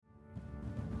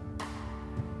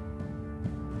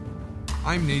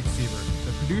I'm Nate Siebert,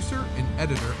 the producer and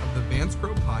editor of the Vance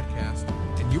Crow Podcast,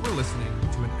 and you are listening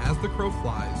to an As the Crow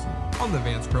Flies on the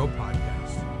Vance Crow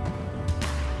Podcast.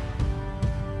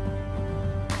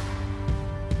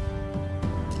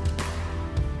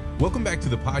 Welcome back to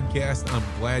the podcast.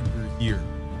 I'm glad you're here.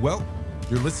 Well,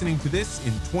 you're listening to this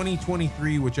in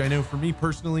 2023, which I know for me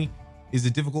personally is a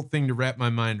difficult thing to wrap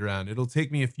my mind around. It'll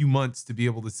take me a few months to be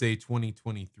able to say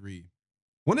 2023.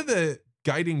 One of the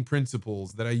guiding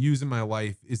principles that I use in my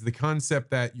life is the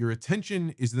concept that your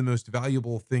attention is the most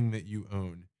valuable thing that you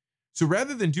own. So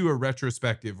rather than do a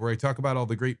retrospective where I talk about all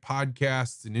the great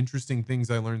podcasts and interesting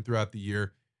things I learned throughout the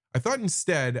year, I thought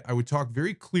instead I would talk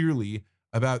very clearly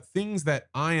about things that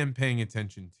I am paying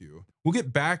attention to. We'll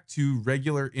get back to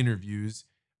regular interviews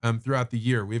throughout the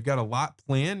year. We've got a lot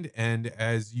planned, and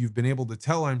as you've been able to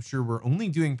tell, I'm sure we're only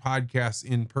doing podcasts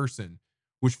in person,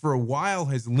 which for a while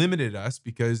has limited us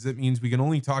because that means we can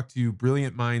only talk to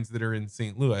brilliant minds that are in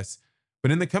St. Louis.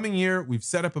 But in the coming year, we've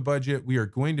set up a budget. We are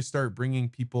going to start bringing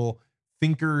people,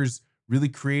 thinkers, really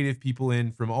creative people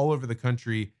in from all over the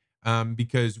country,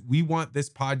 because we want this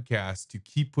podcast to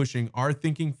keep pushing our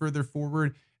thinking further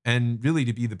forward and really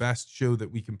to be the best show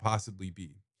that we can possibly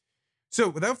be. So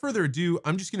without further ado,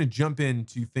 I'm just going to jump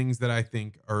into things that I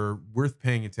think are worth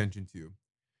paying attention to.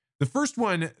 The first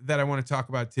one that I want to talk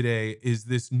about today is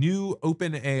this new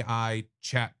OpenAI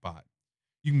chatbot.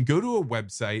 You can go to a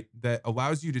website that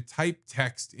allows you to type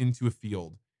text into a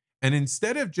field. And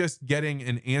instead of just getting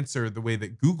an answer the way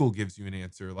that Google gives you an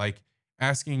answer, like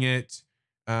asking it,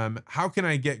 how can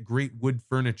I get great wood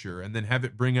furniture? And then have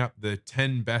it bring up the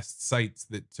 10 best sites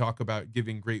that talk about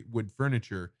giving great wood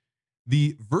furniture.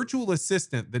 The virtual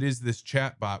assistant that is this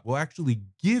chatbot will actually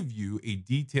give you a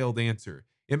detailed answer.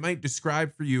 It might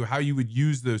describe for you how you would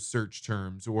use those search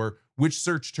terms or which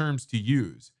search terms to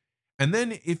use. And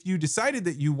then if you decided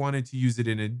that you wanted to use it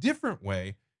in a different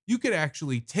way, you could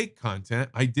actually take content.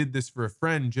 I did this for a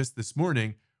friend just this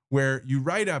morning, where you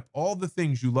write up all the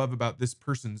things you love about this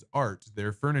person's art,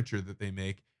 their furniture that they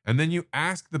make, and then you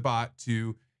ask the bot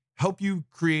to help you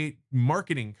create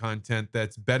marketing content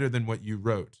that's better than what you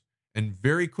wrote. And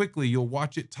very quickly, you'll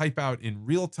watch it type out in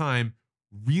real time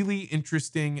really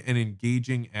interesting and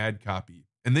engaging ad copy.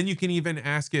 And then you can even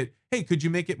ask it, hey, could you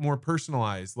make it more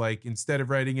personalized? Like instead of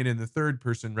writing it in the third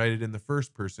person, write it in the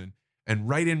first person. And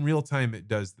right in real time, it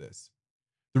does this.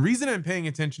 The reason I'm paying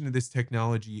attention to this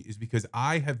technology is because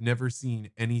I have never seen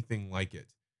anything like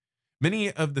it.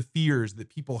 Many of the fears that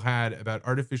people had about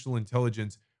artificial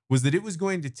intelligence was that it was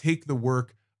going to take the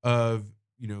work of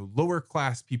lower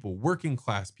class people, working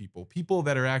class people, people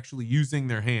that are actually using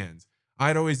their hands.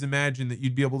 I'd always imagined that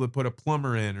you'd be able to put a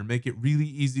plumber in or make it really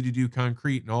easy to do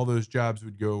concrete and all those jobs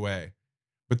would go away.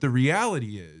 But the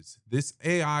reality is this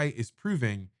AI is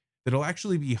proving that it'll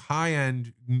actually be high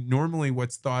end, normally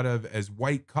what's thought of as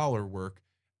white collar work.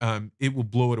 It will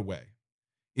blow it away.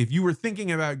 If you were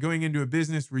thinking about going into a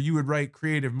business where you would write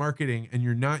creative marketing and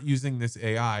you're not using this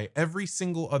AI, every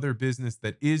single other business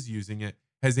that is using it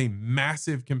has a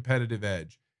massive competitive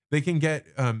edge. They can get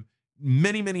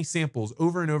many, many samples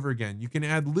over and over again. You can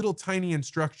add little tiny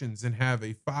instructions and have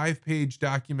a 5-page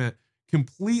document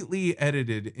completely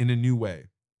edited in a new way.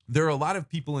 There are a lot of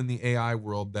people in the AI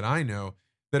world that I know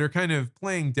that are kind of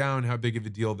playing down how big of a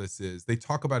deal this is. They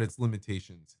talk about its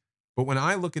limitations. But when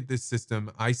I look at this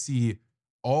system, I see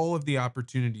all of the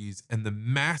opportunities and the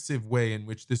massive way in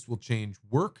which this will change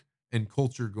work and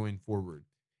culture going forward.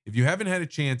 If you haven't had a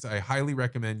chance, I highly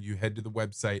recommend you head to the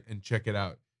website and check it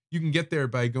out. You can get there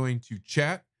by going to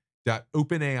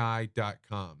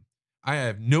chat.openai.com. I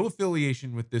have no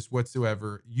affiliation with this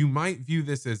whatsoever. You might view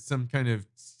this as some kind of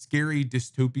scary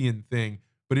dystopian thing,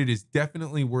 but it is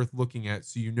definitely worth looking at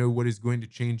so you know what is going to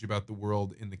change about the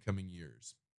world in the coming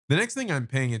years. The next thing I'm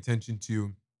paying attention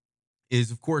to is,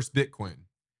 of course, Bitcoin.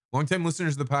 Longtime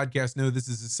listeners of the podcast know this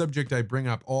is a subject I bring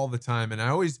up all the time, and I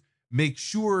always make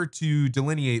sure to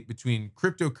delineate between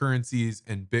cryptocurrencies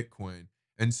and Bitcoin.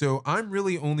 And so I'm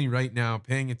really only right now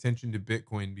paying attention to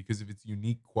Bitcoin because of its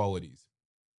unique qualities.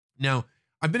 Now,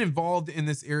 I've been involved in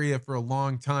this area for a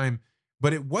long time,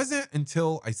 but it wasn't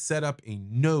until I set up a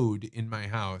node in my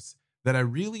house that I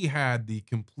really had the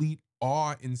complete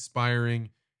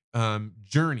awe-inspiring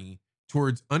journey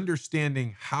towards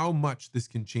understanding how much this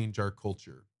can change our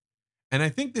culture. And I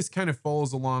think this kind of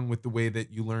falls along with the way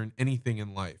that you learn anything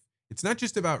in life. It's not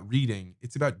just about reading,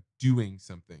 it's about doing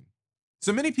something.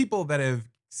 So many people that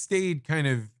have stayed kind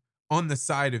of on the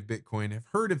side of Bitcoin have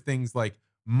heard of things like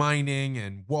mining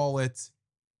and wallets.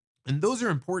 And those are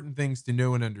important things to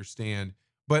know and understand.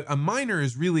 But a miner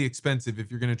is really expensive if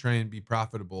you're going to try and be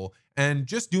profitable. And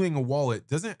just doing a wallet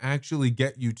doesn't actually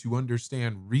get you to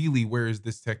understand really where is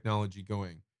this technology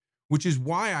going, which is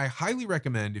why I highly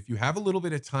recommend, if you have a little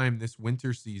bit of time this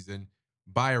winter season,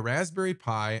 buy a Raspberry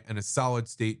Pi and a solid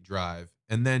state drive,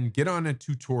 and then get on a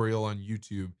tutorial on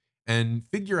YouTube and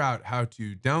figure out how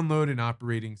to download an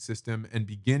operating system and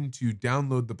begin to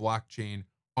download the blockchain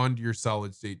onto your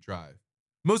solid state drive.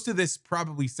 Most of this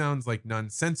probably sounds like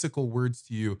nonsensical words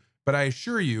to you, but I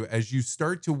assure you, as you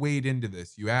start to wade into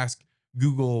this, you ask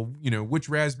Google, which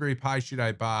Raspberry Pi should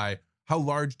I buy? How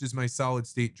large does my solid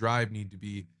state drive need to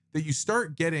be? That you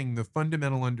start getting the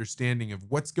fundamental understanding of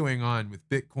what's going on with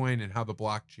Bitcoin and how the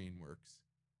blockchain works.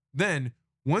 Then,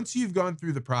 once you've gone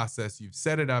through the process, you've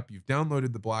set it up, you've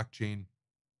downloaded the blockchain,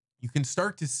 you can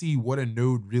start to see what a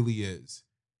node really is.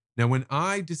 Now, when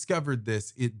I discovered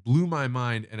this, it blew my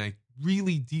mind, and I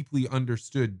really deeply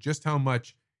understood just how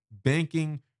much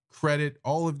banking, credit,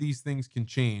 all of these things can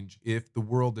change if the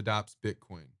world adopts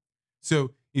Bitcoin.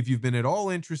 So if you've been at all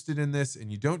interested in this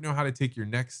and you don't know how to take your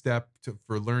next step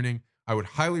for learning, I would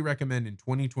highly recommend in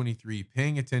 2023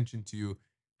 paying attention to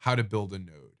how to build a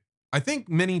node. I think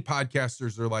many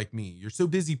podcasters are like me. You're so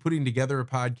busy putting together a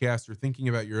podcast or thinking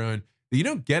about your own that you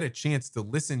don't get a chance to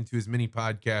listen to as many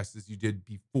podcasts as you did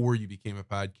before you became a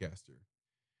podcaster.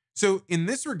 So in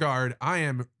this regard, I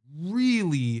am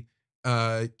really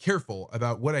careful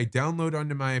about what I download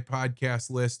onto my podcast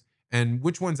list and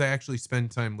which ones I actually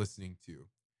spend time listening to.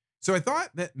 So I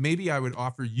thought that maybe I would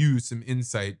offer you some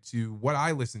insight to what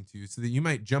I listen to so that you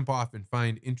might jump off and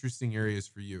find interesting areas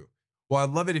for you. Well, I'd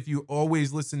love it if you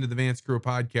always listen to the Vance Crowe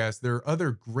podcast. There are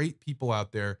other great people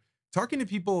out there talking to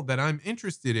people that I'm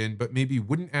interested in, but maybe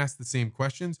wouldn't ask the same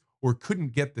questions or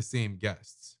couldn't get the same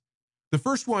guests. The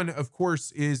first one, of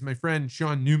course, is my friend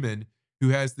Sean Newman, who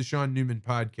has the Sean Newman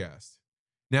podcast.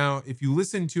 Now, if you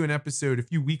listened to an episode a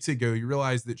few weeks ago, you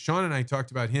realize that Sean and I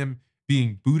talked about him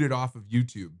being booted off of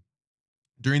YouTube.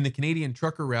 During the Canadian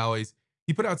trucker rallies,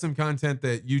 he put out some content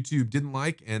that YouTube didn't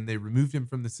like, and they removed him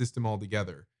from the system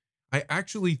altogether. I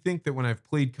actually think that when I've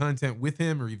played content with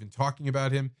him or even talking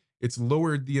about him, it's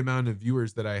lowered the amount of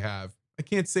viewers that I have. I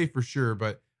can't say for sure,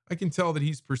 but I can tell that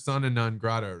he's persona non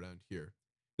grata around here.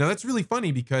 Now, that's really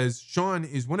funny because Sean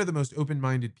is one of the most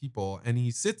open-minded people, and he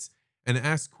sits and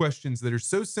asks questions that are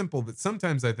so simple that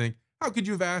sometimes I think, how could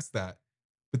you have asked that?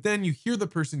 But then you hear the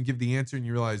person give the answer and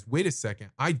you realize, wait a second,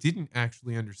 I didn't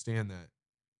actually understand that.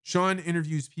 Sean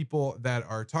interviews people that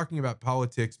are talking about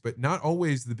politics, but not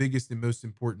always the biggest and most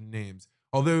important names.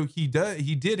 Although he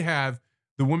did have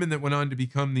the woman that went on to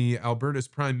become the Alberta's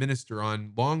prime minister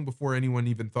on long before anyone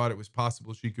even thought it was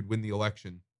possible she could win the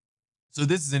election. So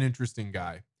this is an interesting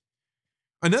guy.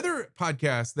 Another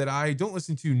podcast that I don't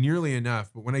listen to nearly enough,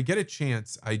 but when I get a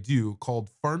chance, I do, called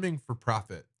Farming for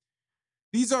Profit.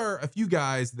 These are a few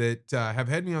guys that have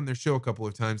had me on their show a couple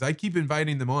of times. I keep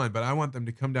inviting them on, but I want them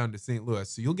to come down to St. Louis,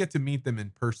 so you'll get to meet them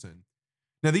in person.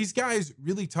 Now, these guys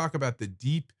really talk about the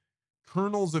deep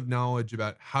kernels of knowledge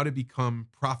about how to become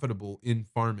profitable in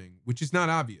farming, which is not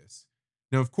obvious.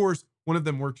 Now, of course, one of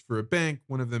them works for a bank.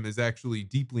 One of them is actually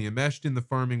deeply enmeshed in the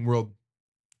farming world.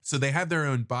 So they have their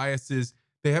own biases.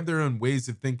 They have their own ways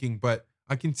of thinking, but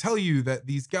I can tell you that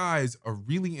these guys are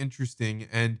really interesting.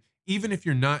 And even if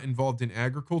you're not involved in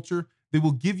agriculture, they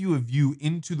will give you a view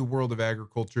into the world of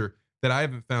agriculture that I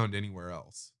haven't found anywhere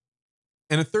else.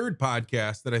 And a third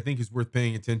podcast that I think is worth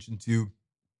paying attention to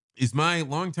is my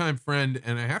longtime friend,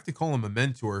 and I have to call him a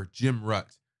mentor, Jim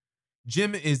Rutt.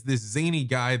 Jim is this zany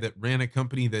guy that ran a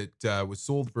company that was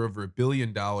sold for over $1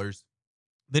 billion.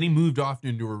 Then he moved off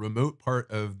into a remote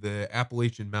part of the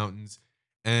Appalachian Mountains,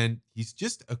 and he's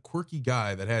just a quirky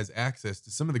guy that has access to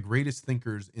some of the greatest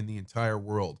thinkers in the entire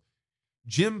world.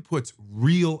 Jim puts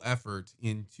real effort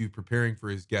into preparing for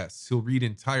his guests. He'll read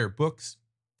entire books.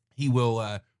 He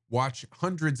will watch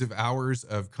hundreds of hours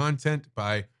of content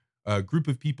by a group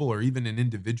of people or even an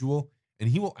individual, and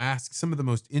he will ask some of the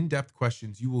most in-depth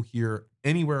questions you will hear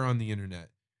anywhere on the internet.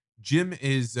 Jim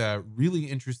is a really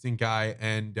interesting guy,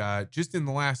 and just in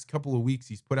the last couple of weeks,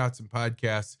 he's put out some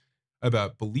podcasts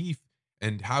about belief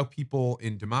and how people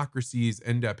in democracies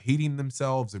end up hating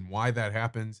themselves and why that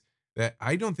happens that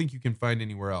I don't think you can find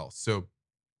anywhere else. So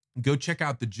go check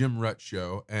out the Jim Rutt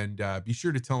Show, and be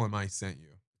sure to tell him I sent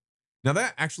you. Now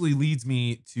that actually leads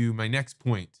me to my next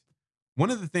point.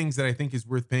 One of the things that I think is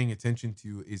worth paying attention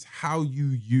to is how you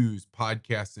use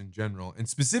podcasts in general, and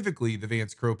specifically the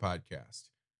Vance Crowe podcast.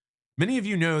 Many of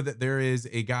you know that there is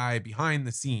a guy behind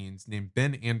the scenes named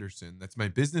Ben Anderson. That's my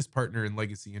business partner in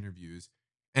Legacy Interviews.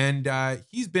 And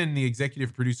he's been the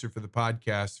executive producer for the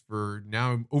podcast for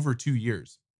now over 2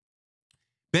 years.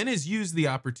 Ben has used the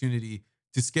opportunity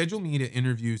to schedule me to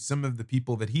interview some of the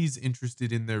people that he's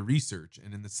interested in their research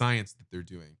and in the science that they're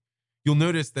doing. You'll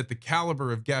notice that the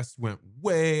caliber of guests went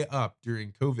way up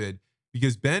during COVID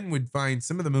because Ben would find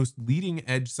some of the most leading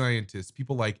edge scientists,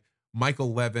 people like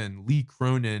Michael Levin, Lee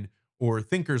Cronin, or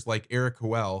thinkers like Eric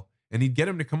Hoel, and he'd get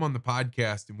them to come on the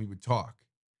podcast and we would talk.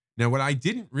 Now, what I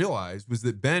didn't realize was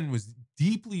that Ben was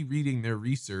deeply reading their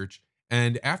research.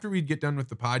 And after we'd get done with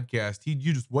the podcast, he'd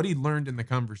use what he learned in the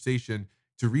conversation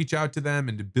to reach out to them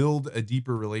and to build a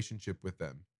deeper relationship with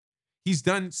them. He's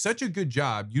done such a good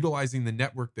job utilizing the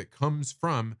network that comes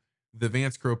from the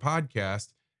Vance Crowe podcast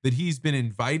that he's been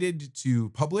invited to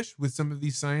publish with some of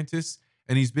these scientists,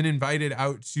 and he's been invited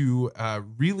out to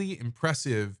really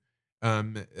impressive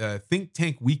think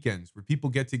tank weekends where people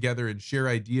get together and share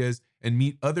ideas and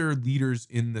meet other leaders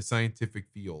in the scientific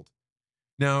field.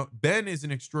 Now, Ben is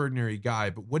an extraordinary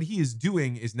guy, but what he is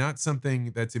doing is not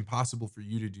something that's impossible for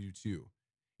you to do too.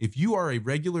 If you are a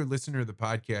regular listener of the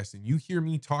podcast and you hear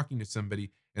me talking to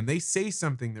somebody and they say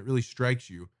something that really strikes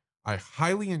you, I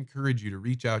highly encourage you to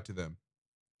reach out to them.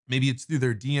 Maybe it's through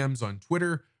their DMs on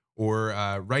Twitter or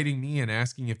writing me and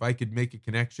asking if I could make a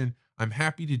connection. I'm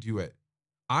happy to do it.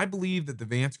 I believe that the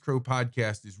Vance Crowe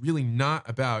podcast is really not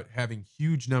about having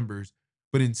huge numbers,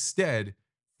 but instead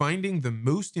finding the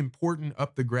most important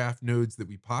up the graph nodes that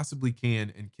we possibly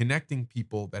can and connecting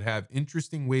people that have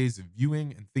interesting ways of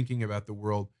viewing and thinking about the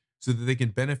world so that they can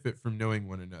benefit from knowing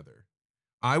one another.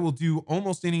 I will do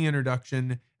almost any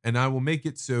introduction and I will make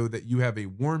it so that you have a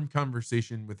warm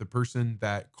conversation with a person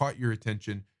that caught your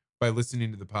attention by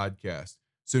listening to the podcast.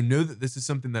 So know that this is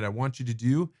something that I want you to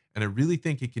do, and I really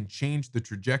think it can change the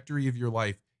trajectory of your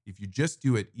life if you just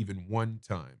do it even one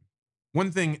time.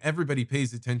 One thing everybody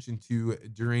pays attention to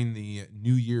during the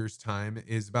New Year's time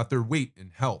is about their weight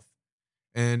and health.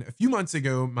 And a few months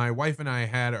ago, my wife and I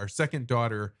had our second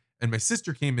daughter, and my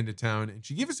sister came into town, and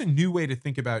she gave us a new way to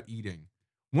think about eating.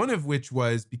 One of which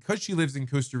was, because she lives in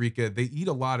Costa Rica, they eat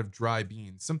a lot of dry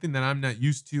beans, something that I'm not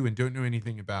used to and don't know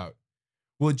anything about.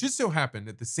 Well, it just so happened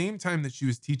at the same time that she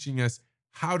was teaching us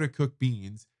how to cook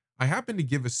beans, I happened to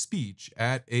give a speech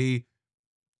at a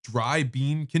dry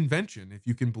bean convention, if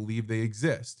you can believe they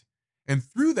exist. And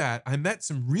through that, I met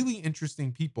some really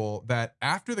interesting people that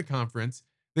after the conference,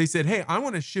 they said, "Hey, I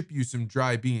want to ship you some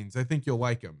dry beans. I think you'll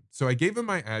like them." So I gave them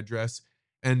my address,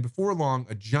 and before long,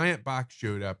 a giant box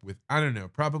showed up with, I don't know,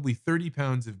 probably 30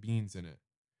 pounds of beans in it.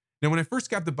 Now, when I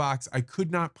first got the box, I could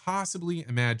not possibly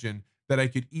imagine that I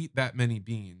could eat that many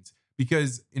beans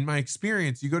because in my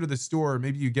experience, you go to the store,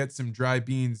 maybe you get some dry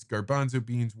beans, garbanzo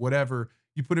beans, whatever,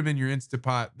 you put them in your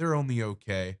Instapot, they're only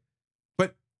okay.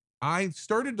 But I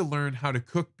started to learn how to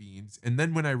cook beans. And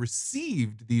then when I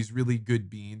received these really good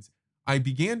beans, I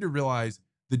began to realize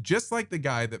that just like the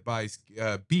guy that buys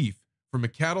beef from a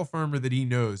cattle farmer that he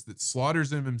knows, that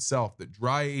slaughters them himself, that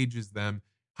dry ages them,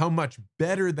 how much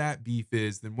better that beef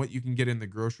is than what you can get in the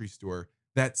grocery store.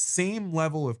 That same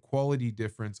level of quality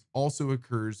difference also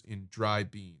occurs in dry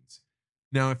beans.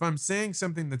 Now, if I'm saying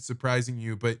something that's surprising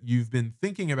you, but you've been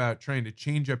thinking about trying to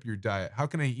change up your diet, how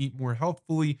can I eat more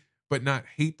healthfully but not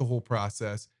hate the whole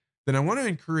process? Then I want to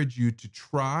encourage you to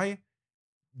try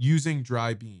using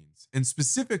dry beans and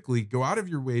specifically go out of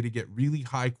your way to get really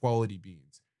high quality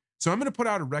beans. So I'm going to put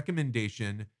out a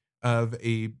recommendation of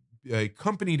a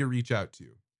company to reach out to.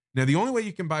 Now, the only way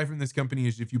you can buy from this company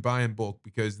is if you buy in bulk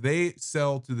because they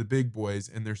sell to the big boys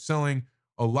and they're selling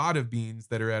a lot of beans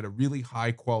that are at a really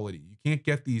high quality. You can't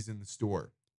get these in the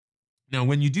store. Now,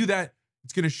 when you do that,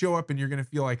 it's going to show up and you're going to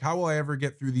feel like, how will I ever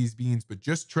get through these beans? But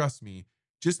just trust me,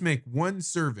 just make one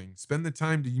serving. Spend the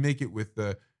time to make it with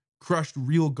the crushed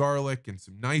real garlic and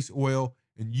some nice oil,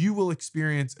 and you will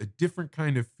experience a different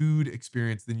kind of food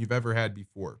experience than you've ever had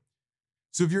before.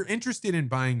 So if you're interested in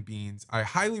buying beans, I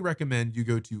highly recommend you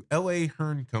go to LA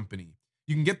Hearn Company.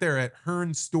 You can get there at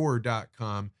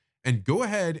hearnstore.com and go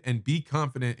ahead and be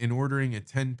confident in ordering a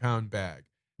 10-pound bag.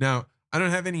 Now, I don't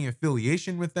have any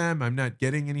affiliation with them. I'm not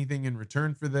getting anything in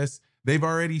return for this. They've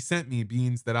already sent me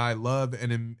beans that I love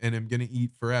and am going to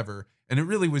eat forever. And it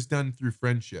really was done through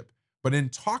friendship. But in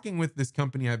talking with this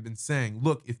company, I've been saying,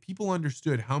 look, if people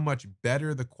understood how much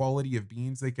better the quality of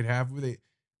beans they could have with it,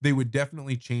 they would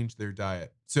definitely change their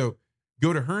diet. So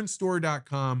go to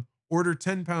hearnstore.com, order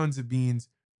 10 pounds of beans,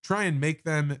 try and make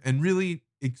them, and really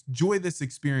enjoy this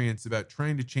experience about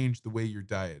trying to change the way your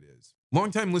diet is.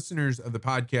 Longtime listeners of the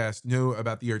podcast know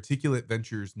about the Articulate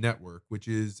Ventures Network, which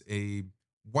is a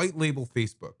white label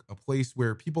Facebook, a place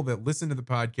where people that listen to the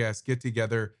podcast get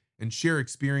together and share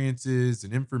experiences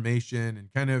and information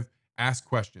and kind of ask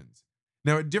questions.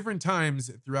 Now, at different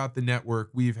times throughout the network,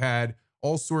 we've had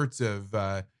all sorts of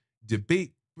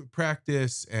debate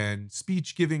practice and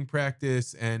speech giving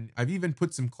practice, and I've even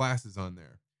put some classes on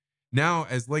there. Now,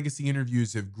 as legacy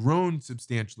interviews have grown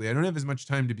substantially, I don't have as much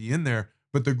time to be in there,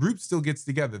 but the group still gets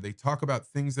together. They talk about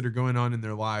things that are going on in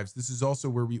their lives. This is also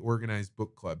where we organize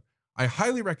book club. I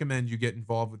highly recommend you get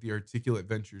involved with the Articulate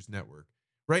Ventures Network.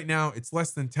 Right now, it's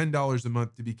less than $10 a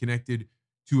month to be connected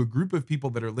to a group of people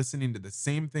that are listening to the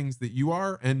same things that you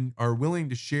are and are willing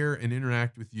to share and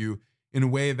interact with you in a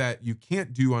way that you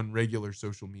can't do on regular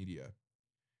social media.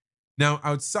 Now,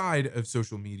 outside of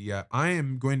social media, I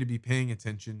am going to be paying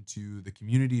attention to the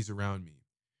communities around me.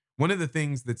 One of the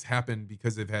things that's happened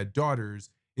because I've had daughters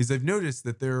is I've noticed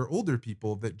that there are older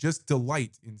people that just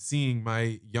delight in seeing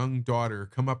my young daughter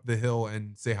come up the hill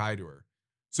and say hi to her.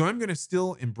 So I'm going to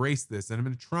still embrace this, and I'm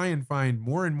going to try and find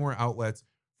more and more outlets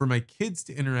for my kids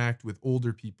to interact with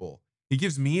older people. It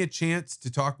gives me a chance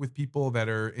to talk with people that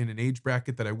are in an age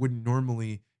bracket that I wouldn't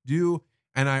normally do.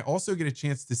 And I also get a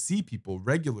chance to see people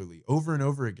regularly over and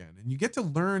over again. And you get to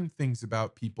learn things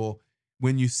about people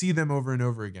when you see them over and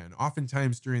over again.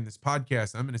 Oftentimes during this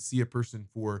podcast, I'm going to see a person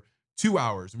for 2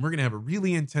 hours and we're going to have a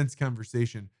really intense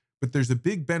conversation. But there's a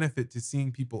big benefit to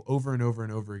seeing people over and over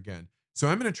and over again. So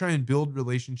I'm going to try and build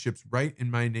relationships right in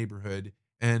my neighborhood.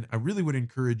 And I really would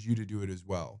encourage you to do it as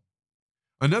well.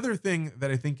 Another thing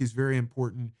that I think is very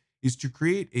important is to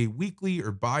create a weekly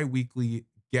or bi-weekly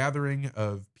gathering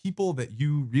of people that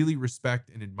you really respect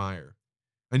and admire.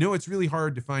 I know it's really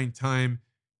hard to find time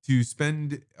to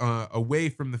spend away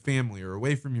from the family or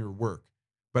away from your work,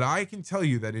 but I can tell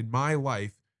you that in my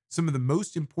life, some of the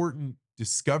most important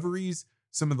discoveries,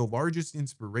 some of the largest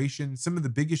inspiration, some of the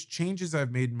biggest changes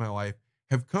I've made in my life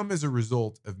have come as a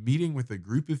result of meeting with a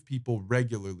group of people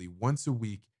regularly once a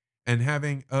week and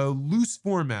having a loose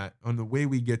format on the way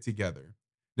we get together.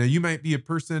 Now, you might be a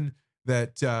person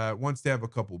that wants to have a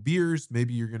couple beers.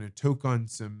 Maybe you're going to toke on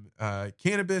some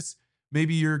cannabis.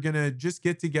 Maybe you're going to just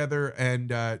get together and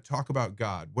talk about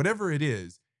God. Whatever it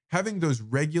is, having those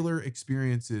regular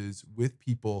experiences with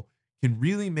people can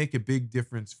really make a big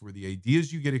difference for the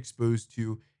ideas you get exposed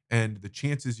to and the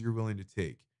chances you're willing to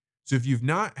take. So if you've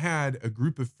not had a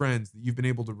group of friends that you've been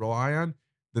able to rely on,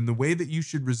 then the way that you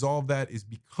should resolve that is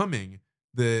becoming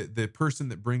the person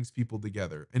that brings people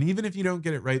together. And even if you don't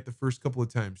get it right the first couple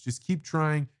of times, just keep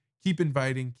trying, keep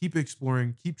inviting, keep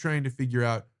exploring, keep trying to figure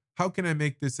out how can I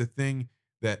make this a thing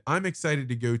that I'm excited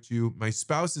to go to, my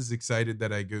spouse is excited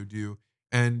that I go do,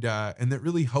 and that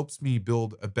really helps me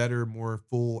build a better, more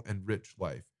full and rich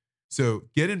life. So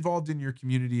get involved in your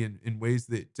community in ways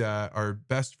that are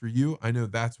best for you. I know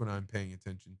that's what I'm paying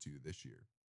attention to this year.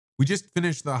 We just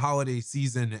finished the holiday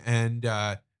season, and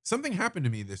something happened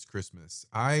to me this Christmas.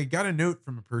 I got a note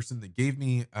from a person that gave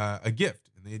me a gift,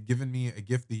 and they had given me a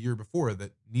gift the year before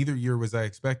that neither year was I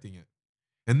expecting it.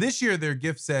 And this year, their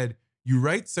gift said, "You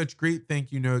write such great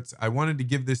thank you notes. I wanted to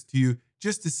give this to you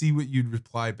just to see what you'd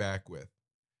reply back with."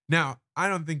 Now, I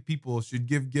don't think people should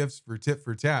give gifts for tit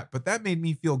for tat, but that made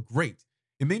me feel great.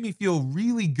 It made me feel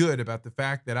really good about the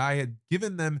fact that I had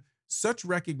given them such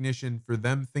recognition for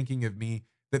them thinking of me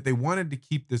that they wanted to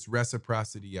keep this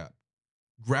reciprocity up.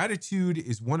 Gratitude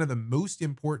is one of the most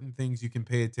important things you can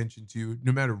pay attention to,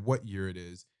 no matter what year it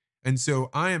is. And so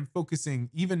I am focusing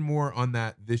even more on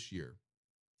that this year.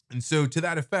 And so, to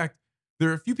that effect, there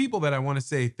are a few people that I want to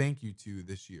say thank you to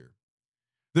this year.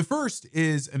 The first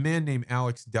is a man named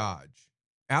Alex Dodge.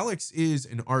 Alex is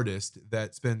an artist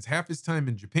that spends half his time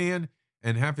in Japan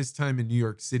and half his time in New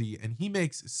York City, and he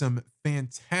makes some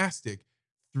fantastic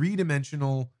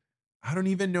three-dimensional, I don't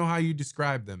even know how you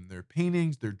describe them. They're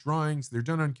paintings, they're drawings, they're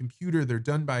done on computer, they're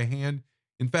done by hand.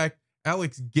 In fact,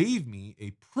 Alex gave me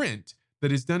a print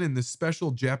that is done in this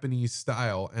special Japanese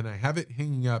style, and I have it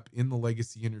hanging up in the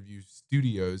Legacy Interview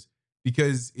studios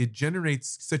because it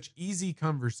generates such easy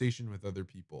conversation with other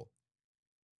people.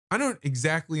 I don't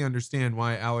exactly understand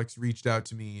why Alex reached out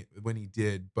to me when he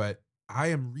did, but I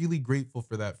am really grateful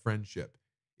for that friendship.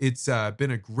 It's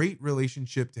been a great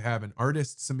relationship to have an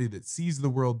artist, somebody that sees the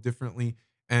world differently,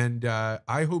 and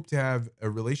I hope to have a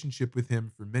relationship with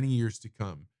him for many years to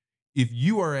come. If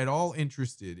you are at all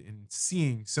interested in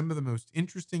seeing some of the most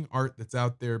interesting art that's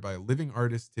out there by living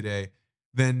artists today,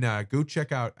 then go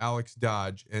check out Alex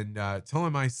Dodge and tell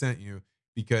him I sent you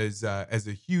because as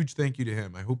a huge thank you to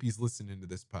him, I hope he's listening to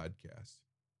this podcast.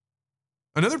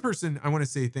 Another person I want to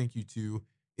say thank you to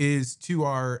is to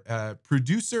our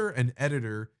producer and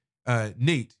editor,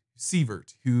 Nate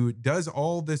Sievert, who does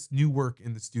all this new work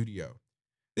in the studio.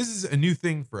 This is a new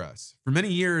thing for us. For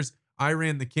many years, I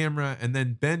ran the camera, and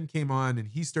then Ben came on and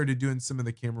he started doing some of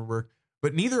the camera work,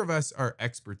 but neither of us are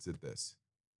experts at this.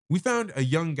 We found a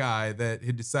young guy that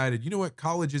had decided, you know what,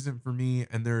 college isn't for me,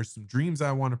 and there are some dreams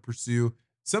I want to pursue,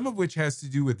 some of which has to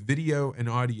do with video and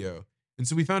audio. And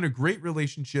so we found a great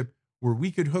relationship where we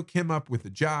could hook him up with a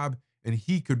job and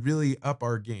he could really up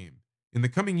our game. In the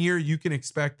coming year, you can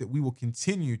expect that we will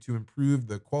continue to improve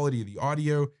the quality of the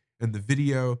audio and the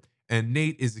video. And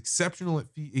Nate is exceptional at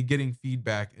getting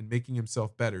feedback and making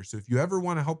himself better. So if you ever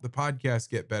want to help the podcast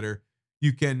get better,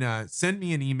 you can send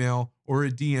me an email or a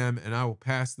DM and I will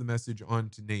pass the message on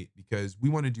to Nate, because we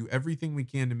want to do everything we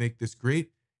can to make this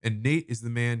great. And Nate is the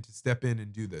man to step in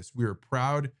and do this. We are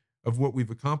proud of what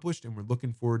we've accomplished and we're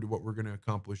looking forward to what we're going to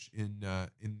accomplish in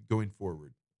going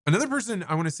forward. Another person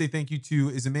I want to say thank you to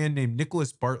is a man named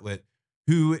Nicholas Bartlett,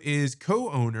 who is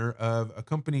co-owner of a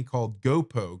company called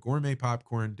GoPo, Gourmet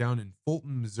Popcorn, down in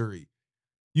Fulton, Missouri.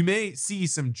 You may see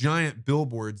some giant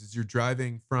billboards as you're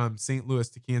driving from St. Louis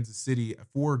to Kansas City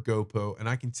for GoPo, and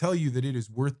I can tell you that it is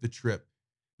worth the trip.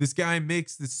 This guy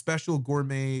makes this special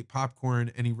gourmet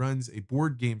popcorn, and he runs a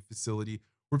board game facility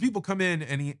where people come in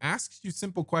and he asks you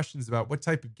simple questions about what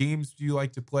type of games do you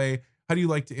like to play, how do you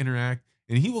like to interact,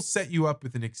 and he will set you up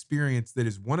with an experience that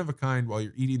is one of a kind while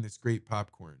you're eating this great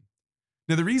popcorn.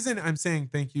 Now, the reason I'm saying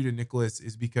thank you to Nicholas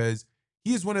is because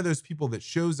he is one of those people that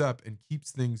shows up and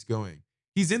keeps things going.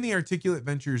 He's in the Articulate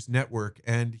Ventures network,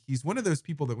 and he's one of those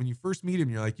people that when you first meet him,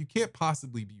 you're like, you can't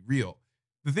possibly be real.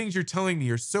 The things you're telling me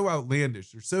are so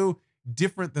outlandish. They're so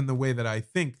different than the way that I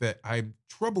think that I'm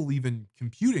trouble even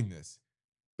computing this.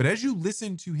 But as you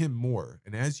listen to him more,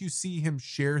 and as you see him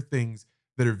share things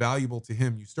that are valuable to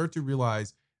him, you start to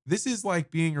realize this is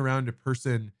like being around a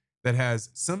person that has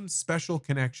some special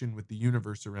connection with the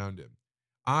universe around him.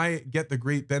 I get the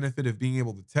great benefit of being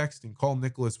able to text and call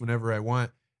Nicholas whenever I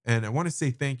want, and I want to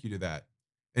say thank you to that.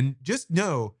 And just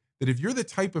know that if you're the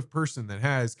type of person that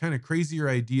has kind of crazier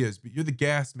ideas, but you're the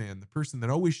gas man, the person that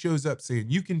always shows up saying,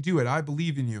 you can do it, I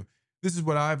believe in you, this is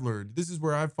what I've learned, this is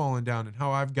where I've fallen down and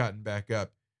how I've gotten back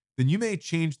up, then you may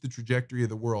change the trajectory of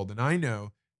the world. And I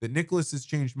know that Nicholas has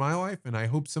changed my life, and I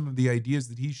hope some of the ideas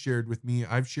that he's shared with me,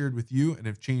 I've shared with you and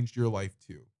have changed your life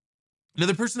too.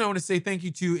 Another person I want to say thank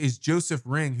you to is Joseph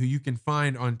Ring, who you can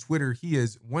find on Twitter. He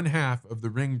is one half of the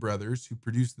Ring brothers who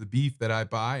produce the beef that I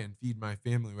buy and feed my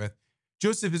family with.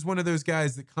 Joseph is one of those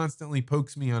guys that constantly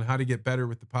pokes me on how to get better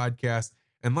with the podcast.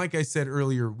 And like I said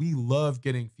earlier, we love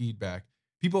getting feedback.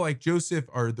 People like Joseph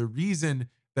are the reason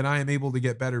that I am able to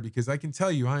get better, because I can tell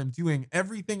you I am doing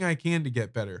everything I can to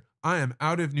get better. I am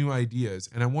out of new ideas,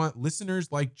 and I want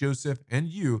listeners like Joseph and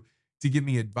you to give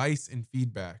me advice and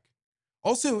feedback.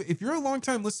 Also, if you're a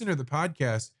longtime listener to the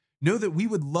podcast, know that we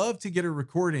would love to get a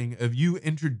recording of you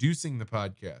introducing the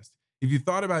podcast. If you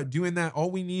thought about doing that, all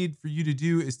we need for you to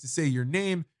do is to say your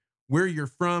name, where you're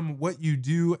from, what you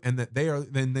do, and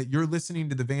that you're listening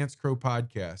to the Vance Crowe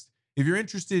podcast. If you're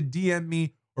interested, DM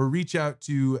me or reach out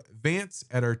to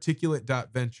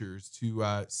vance@articulate.ventures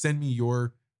to send me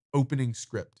your opening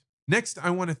script. Next, I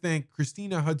want to thank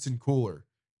Christina Hudson Kohler.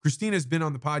 Christina's been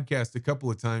on the podcast a couple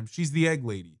of times. She's the egg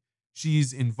lady.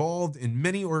 She's involved in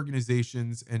many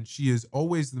organizations, and she is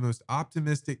always the most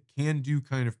optimistic, can-do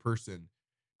kind of person.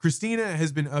 Christina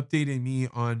has been updating me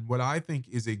on what I think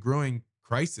is a growing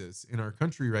crisis in our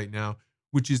country right now,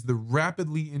 which is the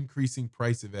rapidly increasing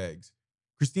price of eggs.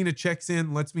 Christina checks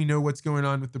in, lets me know what's going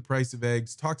on with the price of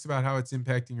eggs, talks about how it's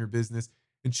impacting her business,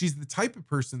 and she's the type of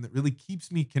person that really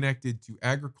keeps me connected to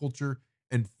agriculture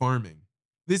and farming.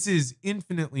 This is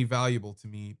infinitely valuable to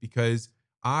me because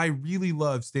I really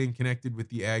love staying connected with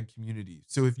the ag community.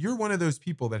 So if you're one of those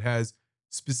people that has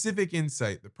specific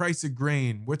insight, the price of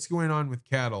grain, what's going on with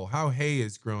cattle, how hay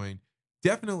is growing,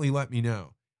 definitely let me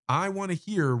know. I want to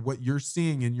hear what you're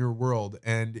seeing in your world,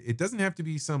 and it doesn't have to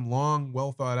be some long,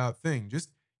 well thought out thing. Just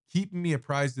keeping me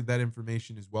apprised of that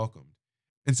information is welcomed.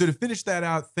 And so to finish that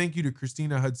out, thank you to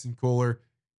Christina Hudson Kohler.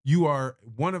 You are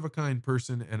one of a kind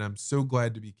person, and I'm so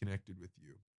glad to be connected with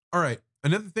you. All right.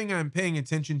 Another thing I'm paying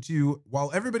attention to, while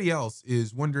everybody else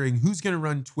is wondering who's going to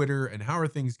run Twitter and how are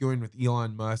things going with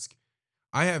Elon Musk,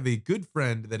 I have a good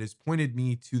friend that has pointed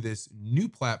me to this new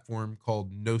platform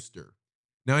called Nostr.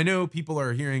 Now, I know people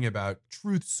are hearing about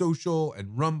Truth Social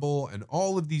and Rumble and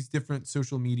all of these different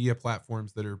social media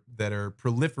platforms that are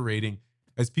proliferating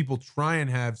as people try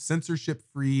and have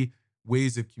censorship-free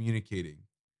ways of communicating.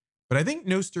 But I think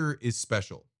Nostr is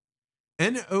special.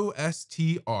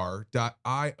 Nostr.io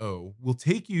will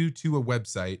take you to a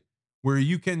website where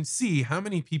you can see how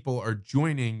many people are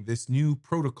joining this new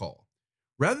protocol.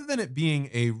 Rather than it being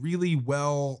a really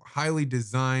well, highly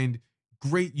designed,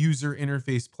 great user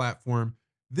interface platform,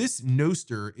 this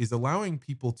Nostr is allowing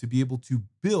people to be able to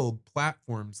build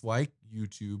platforms like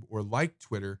YouTube or like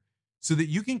Twitter so that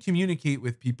you can communicate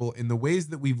with people in the ways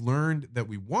that we've learned that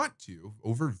we want to,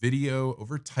 over video,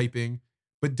 over typing,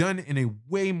 but done in a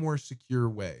way more secure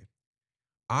way.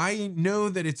 I know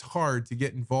that it's hard to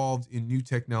get involved in new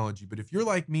technology, but if you're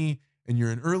like me and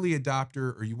you're an early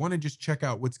adopter or you want to just check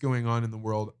out what's going on in the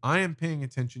world, I am paying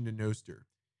attention to Nostr.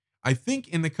 I think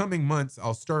in the coming months,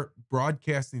 I'll start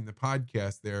broadcasting the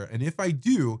podcast there. And if I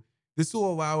do, this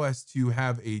will allow us to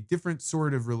have a different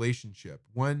sort of relationship.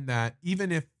 One that,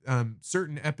 even if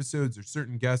certain episodes or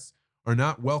certain guests are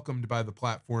not welcomed by the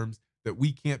platforms, that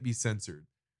we can't be censored.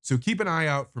 So keep an eye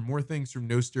out for more things from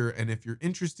Nostr. And if you're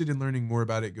interested in learning more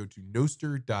about it, go to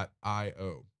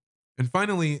nostr.io. And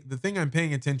finally, the thing I'm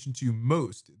paying attention to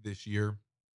most this year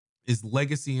is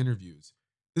legacy interviews.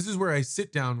 This is where I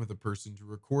sit down with a person to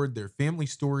record their family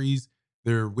stories,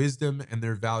 their wisdom, and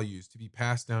their values to be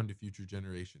passed down to future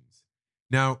generations.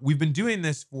 Now, we've been doing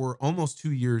this for almost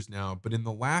 2 years now, but in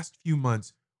the last few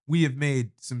months, we have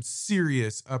made some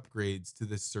serious upgrades to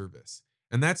this service.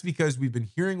 And that's because we've been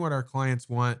hearing what our clients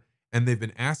want and they've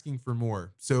been asking for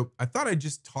more. So I thought I'd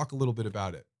just talk a little bit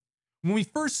about it. When we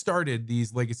first started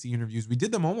these legacy interviews, we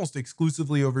did them almost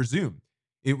exclusively over Zoom.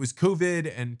 It was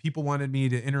COVID and people wanted me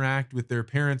to interact with their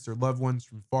parents or loved ones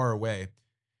from far away.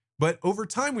 But over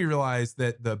time, we realized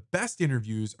that the best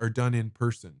interviews are done in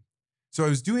person. So I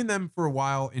was doing them for a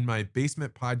while in my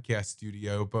basement podcast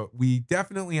studio, but we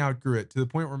definitely outgrew it to the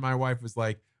point where my wife was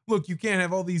like, look, you can't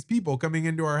have all these people coming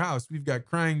into our house. We've got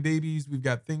crying babies. We've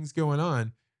got things going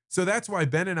on. So that's why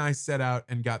Ben and I set out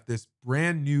and got this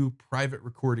brand new private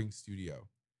recording studio.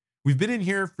 We've been in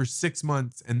here for 6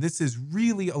 months, and this has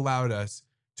really allowed us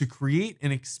to create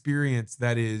an experience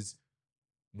that is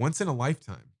once in a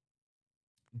lifetime.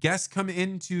 Guests come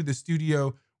into the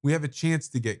studio. We have a chance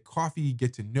to get coffee,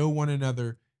 get to know one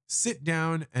another, sit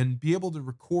down, and be able to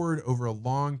record over a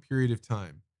long period of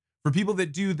time. For people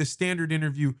that do the standard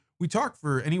interview, we talk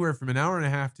for anywhere from an hour and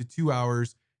a half to 2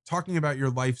 hours, talking about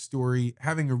your life story,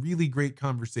 having a really great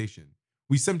conversation.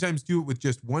 We sometimes do it with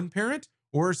just one parent,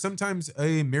 or sometimes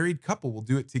a married couple will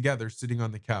do it together sitting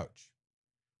on the couch.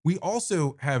 We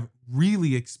also have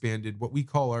really expanded what we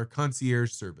call our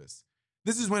concierge service.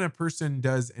 This is when a person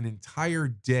does an entire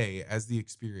day as the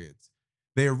experience.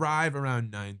 They arrive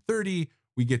around 9:30.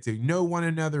 We get to know one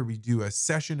another. We do a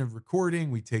session of recording.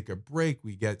 We take a break.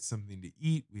 We get something to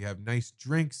eat. We have nice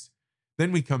drinks.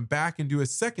 Then we come back and do a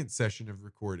second session of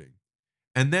recording.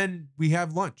 And then we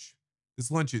have lunch.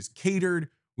 This lunch is catered.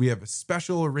 We have a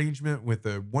special arrangement with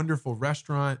a wonderful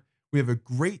restaurant. We have a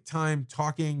great time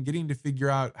talking, getting to figure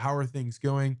out how are things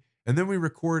going. And then we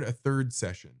record a third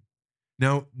session.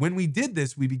 Now, when we did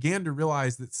this, we began to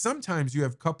realize that sometimes you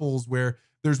have couples where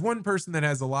there's one person that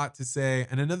has a lot to say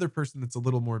and another person that's a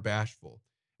little more bashful.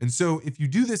 And so if you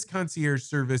do this concierge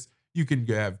service, you can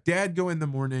have dad go in the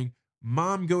morning,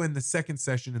 mom go in the second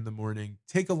session in the morning,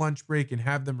 take a lunch break and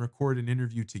have them record an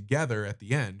interview together at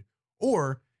the end.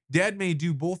 Or dad may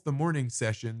do both the morning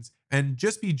sessions and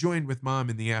just be joined with mom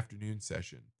in the afternoon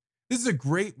session. This is a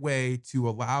great way to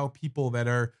allow people that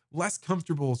are less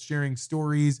comfortable sharing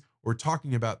stories or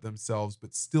talking about themselves,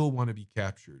 but still want to be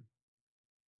captured.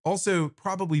 Also,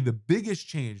 probably the biggest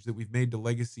change that we've made to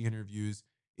legacy interviews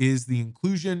is the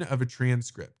inclusion of a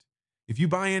transcript. If you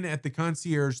buy in at the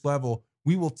concierge level,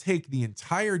 we will take the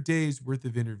entire day's worth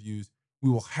of interviews. We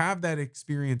will have that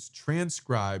experience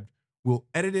transcribed. We'll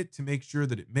edit it to make sure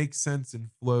that it makes sense and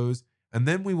flows. And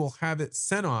then we will have it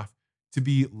sent off to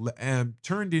be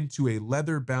turned into a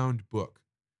leather-bound book.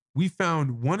 We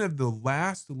found one of the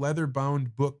last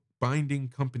leather-bound book binding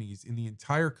companies in the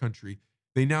entire country.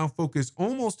 They now focus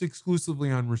almost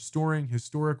exclusively on restoring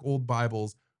historic old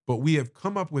Bibles, but we have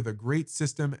come up with a great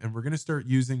system and we're going to start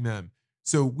using them.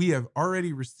 So we have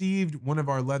already received one of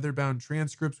our leather-bound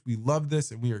transcripts. We love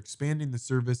this and we are expanding the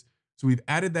service. So we've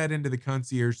added that into the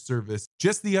concierge service.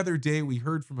 Just the other day, we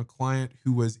heard from a client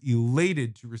who was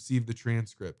elated to receive the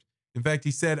transcript. In fact,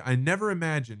 he said, I never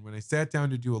imagined when I sat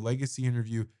down to do a legacy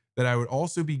interview that I would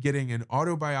also be getting an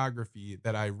autobiography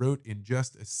that I wrote in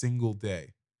just a single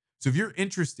day. So if you're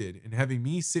interested in having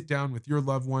me sit down with your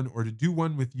loved one or to do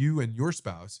one with you and your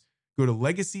spouse, go to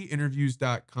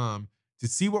legacyinterviews.com to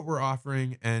see what we're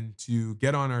offering and to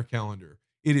get on our calendar.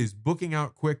 It is booking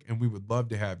out quick and we would love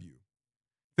to have you.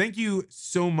 Thank you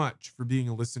so much for being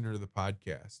a listener to the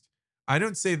podcast. I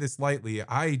don't say this lightly.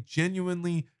 I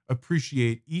genuinely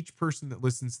appreciate each person that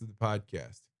listens to the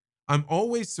podcast. I'm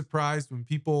always surprised when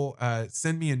people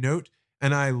send me a note,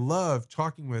 and I love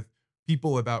talking with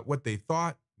people about what they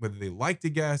thought, whether they liked a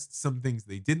guest, some things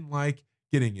they didn't like,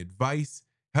 getting advice,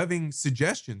 having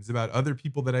suggestions about other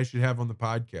people that I should have on the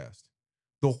podcast.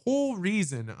 The whole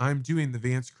reason I'm doing the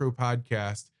Vance Crowe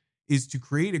podcast is to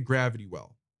create a gravity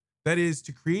well. That is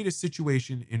to create a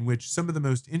situation in which some of the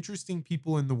most interesting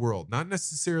people in the world, not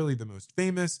necessarily the most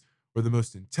famous or the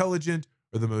most intelligent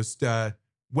or the most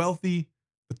wealthy,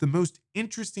 but the most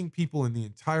interesting people in the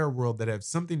entire world that have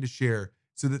something to share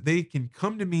so that they can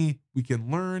come to me, we can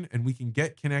learn, and we can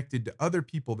get connected to other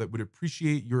people that would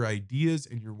appreciate your ideas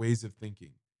and your ways of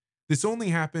thinking. This only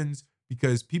happens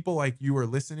because people like you are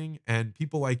listening and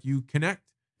people like you connect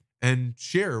and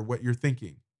share what you're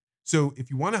thinking. So if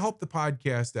you want to help the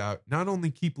podcast out, not only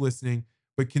keep listening,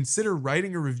 but consider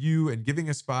writing a review and giving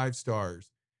us 5 stars.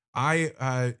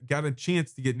 I got a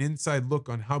chance to get an inside look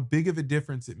on how big of a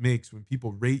difference it makes when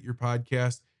people rate your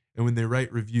podcast and when they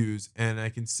write reviews. And I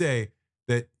can say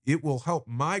that it will help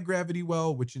my gravity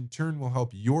well, which in turn will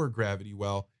help your gravity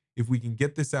well if we can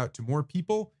get this out to more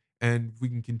people and if we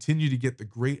can continue to get the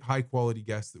great high quality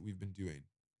guests that we've been doing.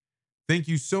 Thank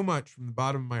you so much from the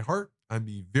bottom of my heart. I'd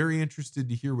be very interested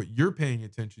to hear what you're paying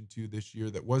attention to this year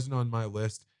that wasn't on my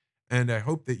list. And I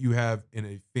hope that you have in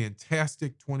a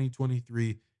fantastic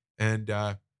 2023, and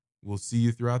we'll see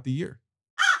you throughout the year.